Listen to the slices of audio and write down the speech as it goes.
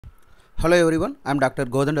Hello everyone, I am Dr.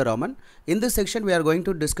 Godandaraman. In this section we are going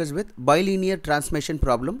to discuss with bilinear transformation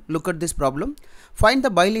problem. Look at this problem. Find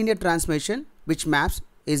the bilinear transformation which maps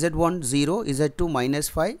Z1 0, Z2 minus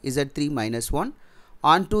 5, Z3 minus 1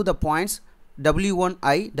 onto the points W1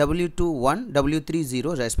 I, W2 1, W3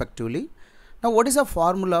 0 respectively. Now what is the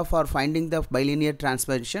formula for finding the bilinear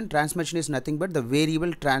transformation? Transformation is nothing but the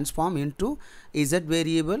variable transform into Z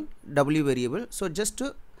variable, W variable. So just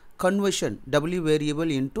to conversion W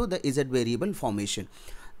variable into the Z variable formation.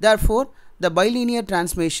 Therefore, the bilinear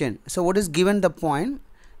transformation. So, what is given the point?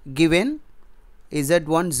 Given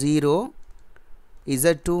Z1 0,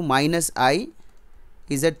 Z2 minus I,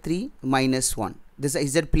 Z3 minus 1. This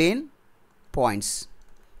is Z plane points.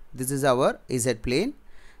 This is our Z plane.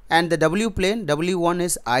 And the W plane, W1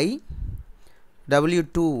 is I,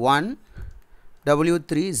 W2 1,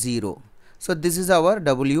 W3 0. So, this is our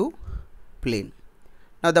W plane.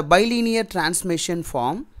 Now the bilinear transformation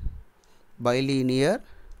form, bilinear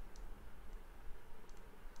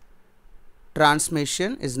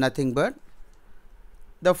transformation is nothing but,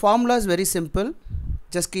 the formula is very simple,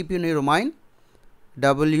 just keep in your mind,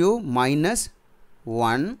 W minus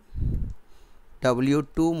 1,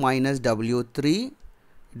 W2 minus W3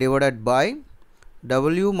 divided by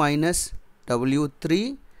W minus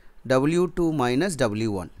W3, W2 minus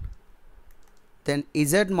W1. Then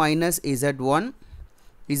Z minus Z1,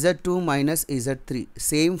 Z2 minus Z3,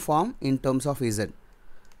 same form in terms of Z.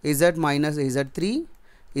 Z minus Z3,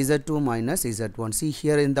 Z2 minus Z1. See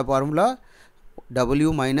here in the formula,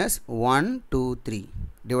 W minus 1, 2, 3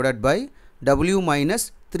 divided by W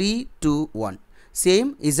minus 3, 2, 1.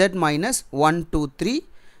 Same Z minus 1, 2, 3,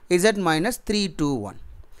 Z minus 3, 2, 1.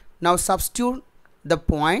 Now substitute the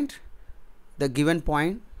point, the given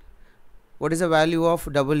point. What is the value of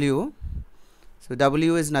W? So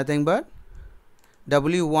W is nothing but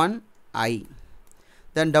W1 I,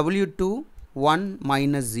 then W2 1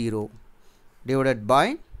 minus 0 divided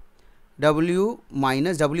by W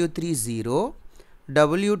minus W3 0,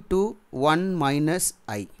 W2 1 minus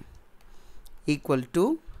I equal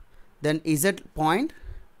to, then Z point,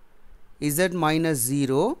 Z minus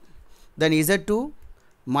 0, then Z2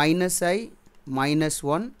 minus I minus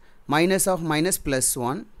 1, minus of minus plus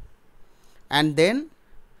 1, and then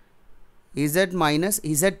Z minus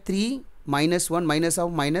Z3 minus 1, minus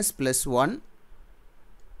of minus plus 1,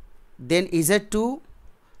 then Z2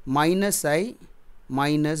 minus I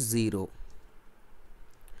minus 0.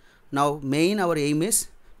 Now our aim is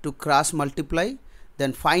to cross multiply,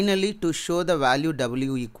 then finally to show the value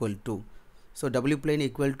W equal to. So W plane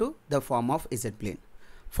equal to the form of Z plane.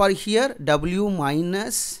 For here W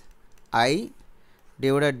minus I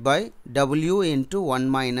divided by W into 1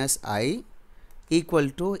 minus I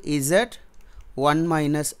equal to Z 1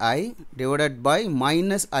 minus I divided by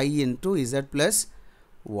minus I into Z plus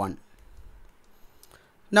 1.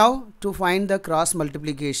 Now to find the cross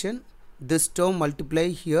multiplication, this term multiply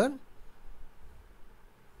here.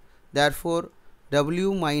 Therefore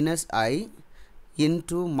W minus I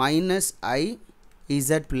into minus I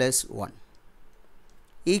Z plus 1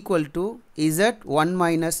 equal to Z 1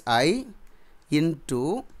 minus I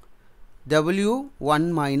into W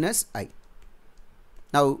 1 minus I.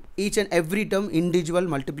 Now each and every term individual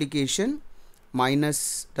multiplication,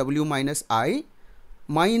 minus W minus I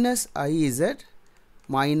Z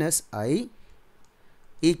minus I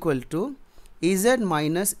equal to Z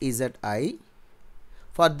minus ZI.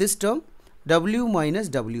 For this term W minus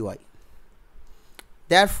WI.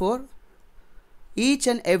 Therefore each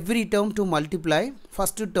and every term to multiply,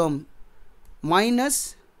 first term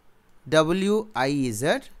minus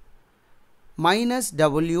WIZ minus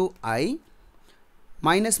WI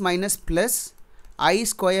minus minus plus I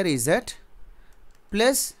square Z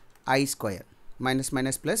plus I square, minus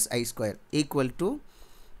minus plus I square equal to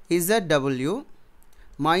ZW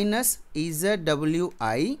minus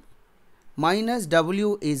ZWI minus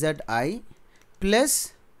WZI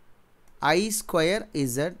plus I square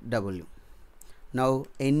ZW. Now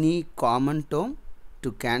any common term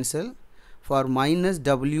to cancel, for minus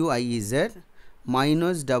WIZ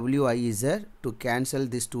minus WIZ to cancel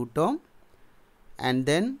this two term, and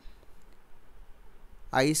then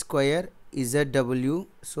I square ZW,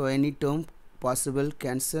 so any term possible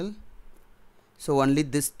cancel, so only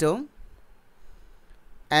this term,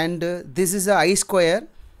 and this is a I square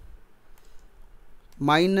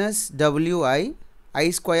minus WI, I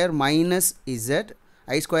square minus Z,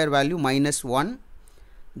 I square value minus 1,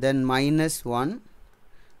 then minus 1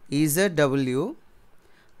 ZW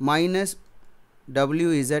minus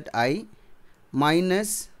WZI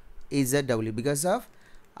minus ZW because of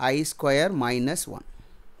I square minus 1.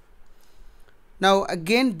 Now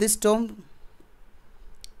again this term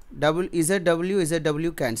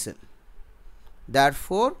ZW cancel.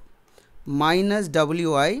 Therefore minus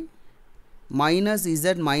Wi minus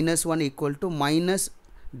Z minus 1 equal to minus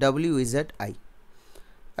WZI.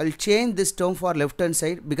 I will change this term for left hand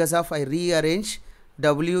side because of I rearrange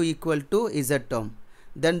W equal to Z term.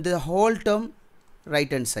 Then the whole term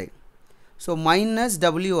right hand side. So minus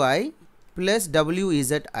Wi plus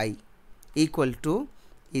WZI equal to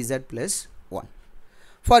Z plus 1.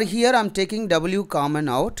 For here I am taking W common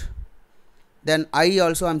out. Then I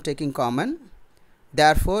also I am taking common.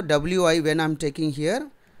 Therefore Wi when I am taking here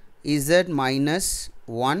Z minus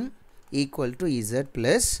 1 equal to Z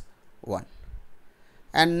plus 1.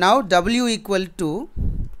 And now W equal to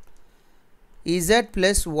Z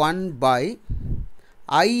plus 1 by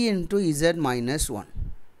I into Z minus 1.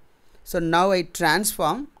 So now I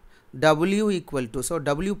transform W equal to, so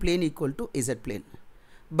W plane equal to Z plane.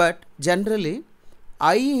 But generally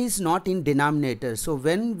I is not in denominator. So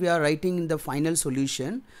when we are writing in the final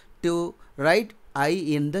solution, to write I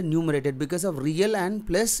in the numerator because of real and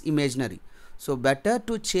plus imaginary. So better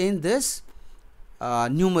to change this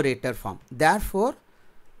numerator form. Therefore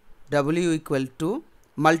W equal to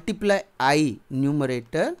multiply I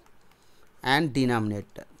numerator and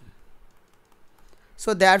denominator.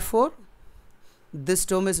 So therefore this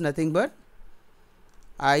term is nothing but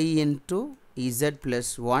I into Z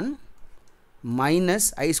plus 1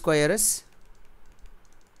 minus I square is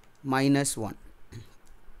minus 1.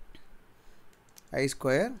 I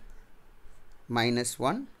square minus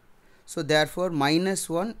 1. So therefore minus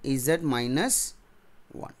 1 Z minus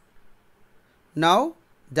 1. Now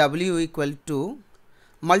W equal to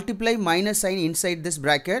multiply minus sign inside this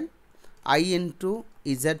bracket I into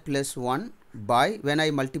Z plus 1 by, when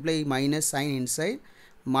I multiply minus sign inside,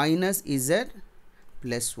 minus Z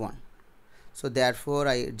plus 1. So therefore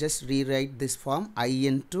I just rewrite this form I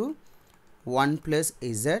into 1 plus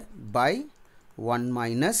Z by 1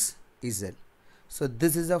 minus Z. So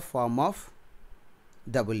this is a form of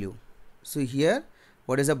W. So here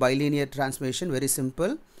what is a bilinear transformation? Very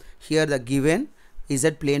simple. Here the given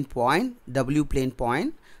Z plane point, W plane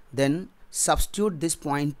point, then substitute this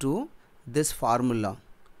point to this formula,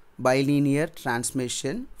 bilinear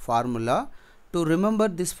transformation formula. To remember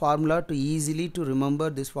this formula, to easily to remember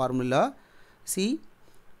this formula, see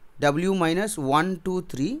W minus 1 2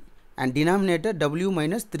 3 and denominator W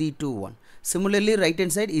minus 3 2 1. Similarly right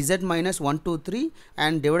hand side Z minus 1 2 3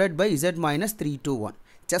 and divided by Z minus 3 2 1.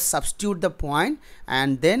 Just substitute the point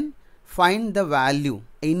and then find the value,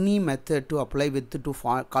 any method to apply with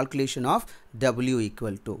to calculation of W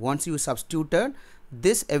equal to. Once you substituted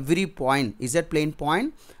this every point, Z plane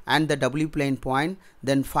point and the W plane point,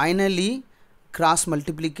 then finally cross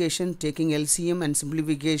multiplication taking LCM and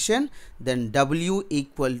simplification, then W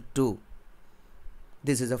equal to,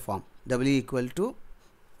 this is a form, W equal to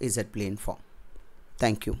Z plane form.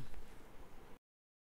 Thank you.